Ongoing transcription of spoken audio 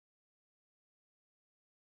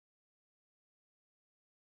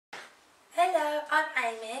Hello, I'm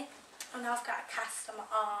Amy and I've got a cast on my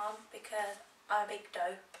arm because I'm a big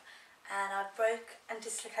dope and I broke and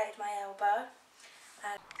dislocated my elbow.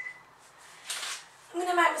 I'm going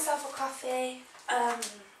to make myself a coffee. I'm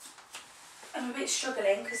a bit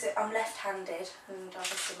struggling because I'm left-handed and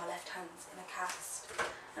obviously my left hand's in a cast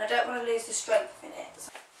and I don't want to lose the strength in it.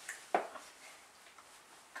 So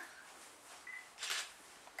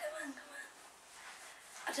come on.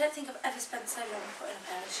 I don't think I've ever spent so long putting a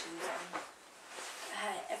pair of shoes on.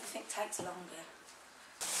 Hey, everything takes longer.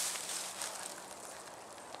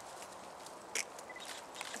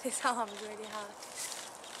 This arm is really hard.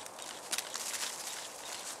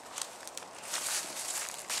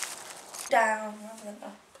 Down rather than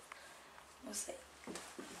up. We'll see.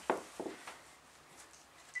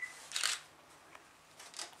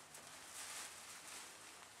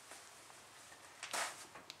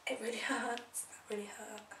 It really hurts. That really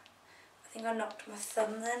hurt. I think I knocked my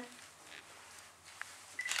thumb then.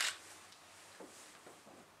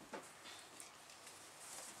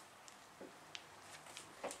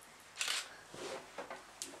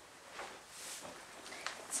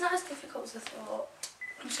 It's not as difficult as I thought.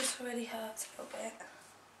 It just really hurts a little bit.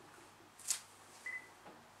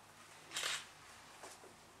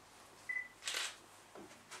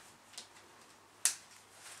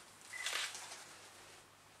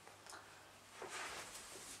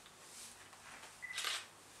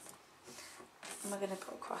 Am I going to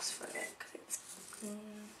put a cross through it because it's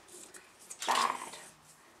bad.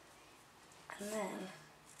 And then